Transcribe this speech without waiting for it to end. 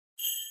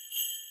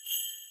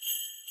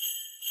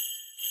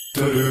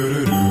Hey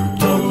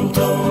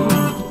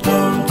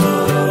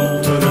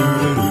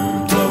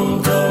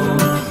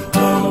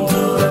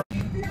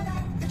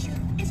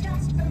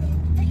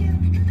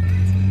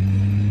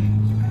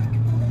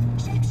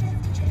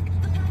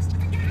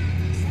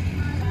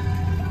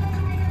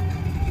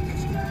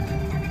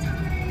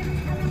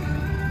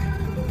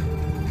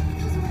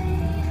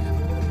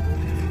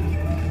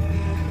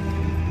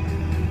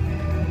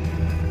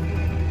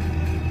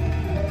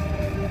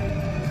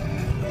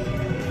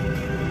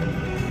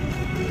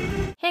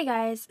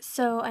guys,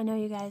 so I know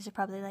you guys are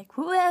probably like,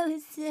 whoa,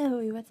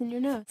 Zoe, what's in your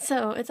nose?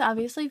 So it's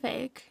obviously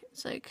fake.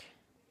 It's like,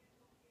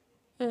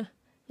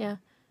 yeah,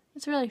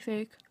 it's really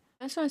fake.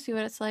 I just want to see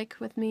what it's like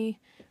with me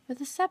with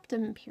a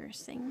septum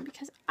piercing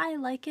because I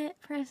like it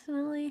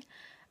personally.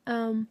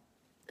 I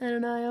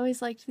don't know, I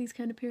always liked these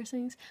kind of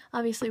piercings.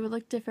 Obviously it would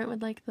look different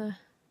with like the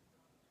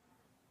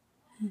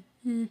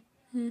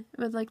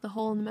with like the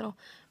hole in the middle,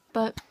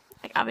 but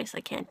I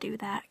obviously can't do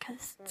that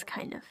because it's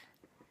kind of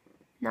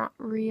not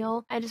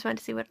real. I just wanted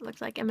to see what it looks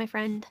like, and my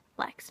friend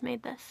Lex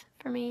made this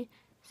for me,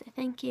 so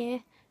thank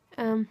you.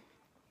 I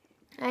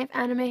have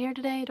anime hair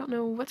today. I don't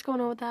know what's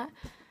going on with that.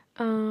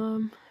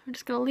 I'm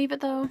just gonna leave it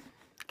though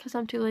because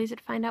I'm too lazy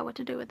to find out what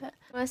to do with it.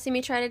 Want to see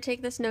me try to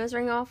take this nose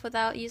ring off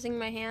without using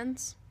my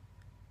hands?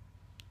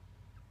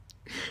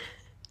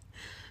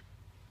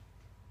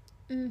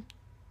 I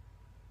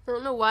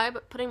don't know why,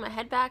 but putting my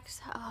head back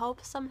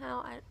helps somehow.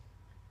 It's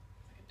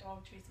like a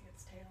dog chasing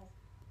its tail.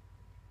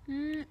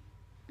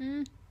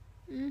 Your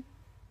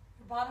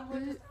bottom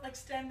lip does not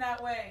extend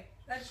that way.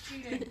 That's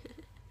cheating.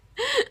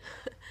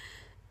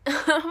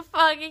 Oh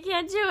fuck, I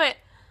can't do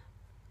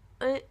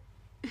it.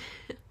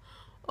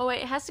 Oh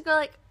wait, it has to go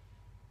like,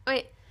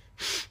 wait.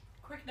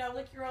 Quick now,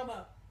 lick your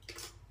elbow.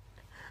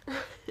 Wait.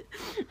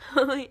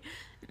 Pat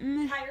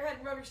your head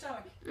and rub your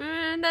stomach.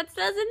 That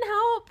doesn't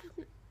help.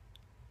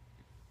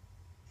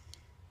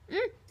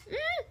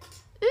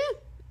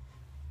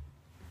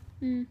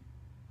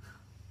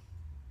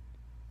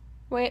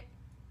 Wait.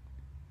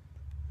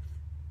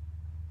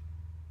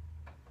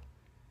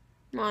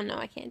 Oh no,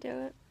 I can't do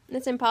it.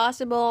 It's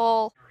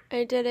impossible.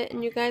 I did it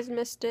and you guys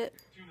missed it.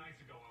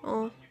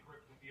 Oh.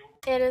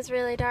 It is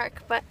really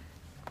dark, but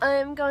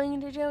I'm going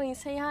to Joey.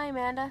 Say hi,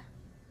 Amanda.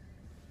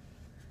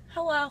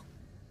 Hello.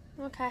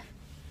 Okay.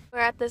 We're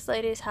at this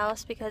lady's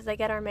house because they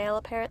get our mail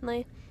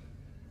apparently.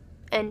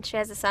 And she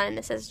has a sign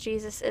that says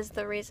Jesus is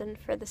the reason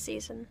for the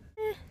season.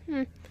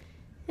 Nah.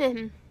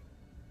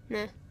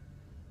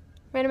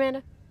 Right,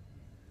 Amanda?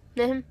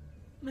 Joe.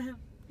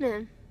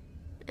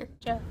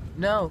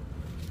 No.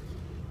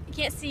 I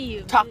can't see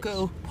you.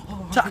 Taco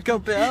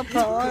Bell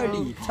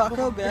party.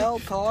 Taco Bell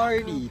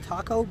party.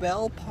 Taco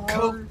Bell party.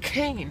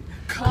 Cocaine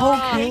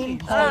party. Cocaine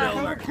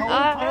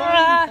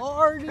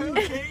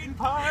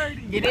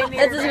party. Get in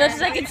there. That's as much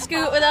as I can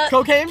scoot without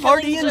cocaine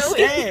party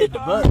instead.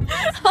 But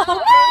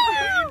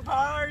cocaine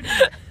party.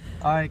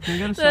 All right, can we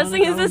go to Best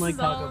thing is this like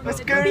song. Let's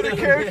go to the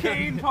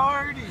cocaine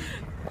party.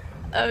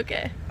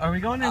 Okay. Are we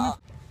going in?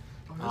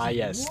 Ah,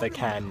 yes, the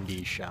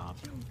candy shop.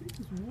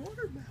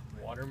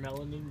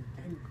 Watermeloning.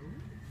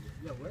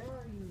 Yeah, where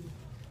are you?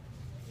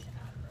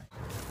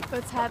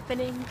 What's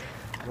happening?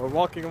 We're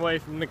walking away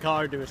from the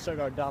car to assert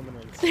our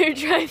dominance. They're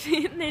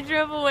driving. They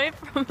drove away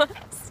from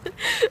us.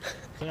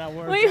 So now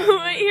we're wait,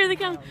 here they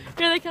come.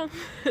 Here they come.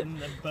 In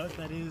the boat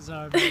that is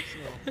our vessel.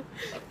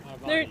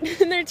 They're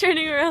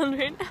turning around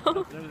right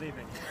now. They're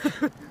leaving.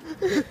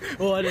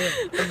 What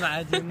if?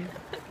 Imagine.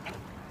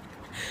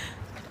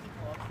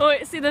 Oh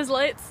wait, see those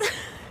lights?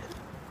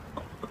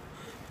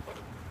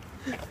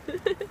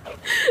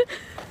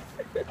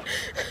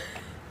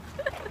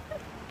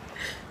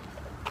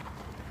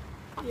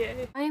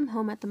 Yay. I am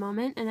home at the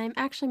moment and I'm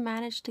actually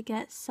managed to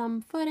get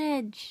some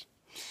footage.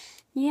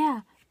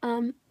 Yeah,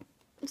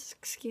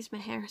 excuse my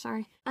hair,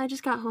 sorry. I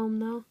just got home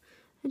though.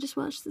 I just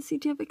watched the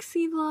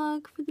CTFXC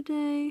vlog for the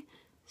day.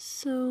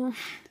 So,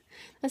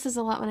 this is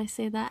a lot when I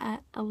say that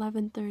at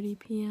 11:30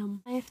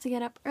 p.m. I have to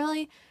get up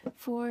early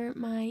for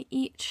my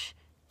each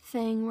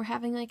thing. We're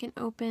having like an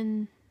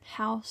open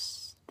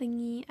house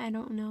thingy, I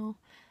don't know.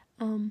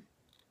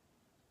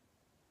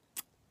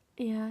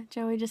 Yeah,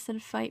 Joey just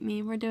said fight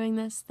me. We're doing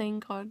this thing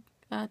called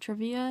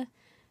trivia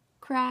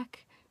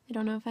crack. I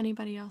don't know if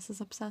anybody else is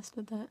obsessed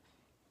with it.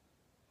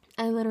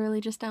 I literally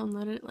just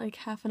downloaded it like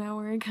half an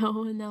hour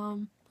ago and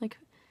now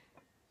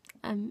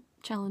I'm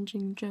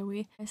challenging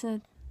Joey. I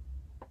said,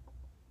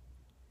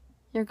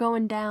 "You're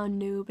going down,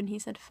 noob," and he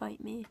said,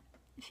 "Fight me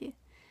if you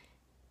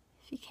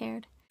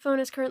cared." Phone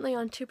is currently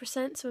on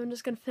 2%, so I'm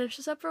just gonna finish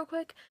this up real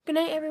quick. Good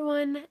night,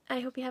 everyone. I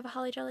hope you have a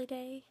holly jolly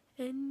day,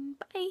 and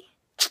bye.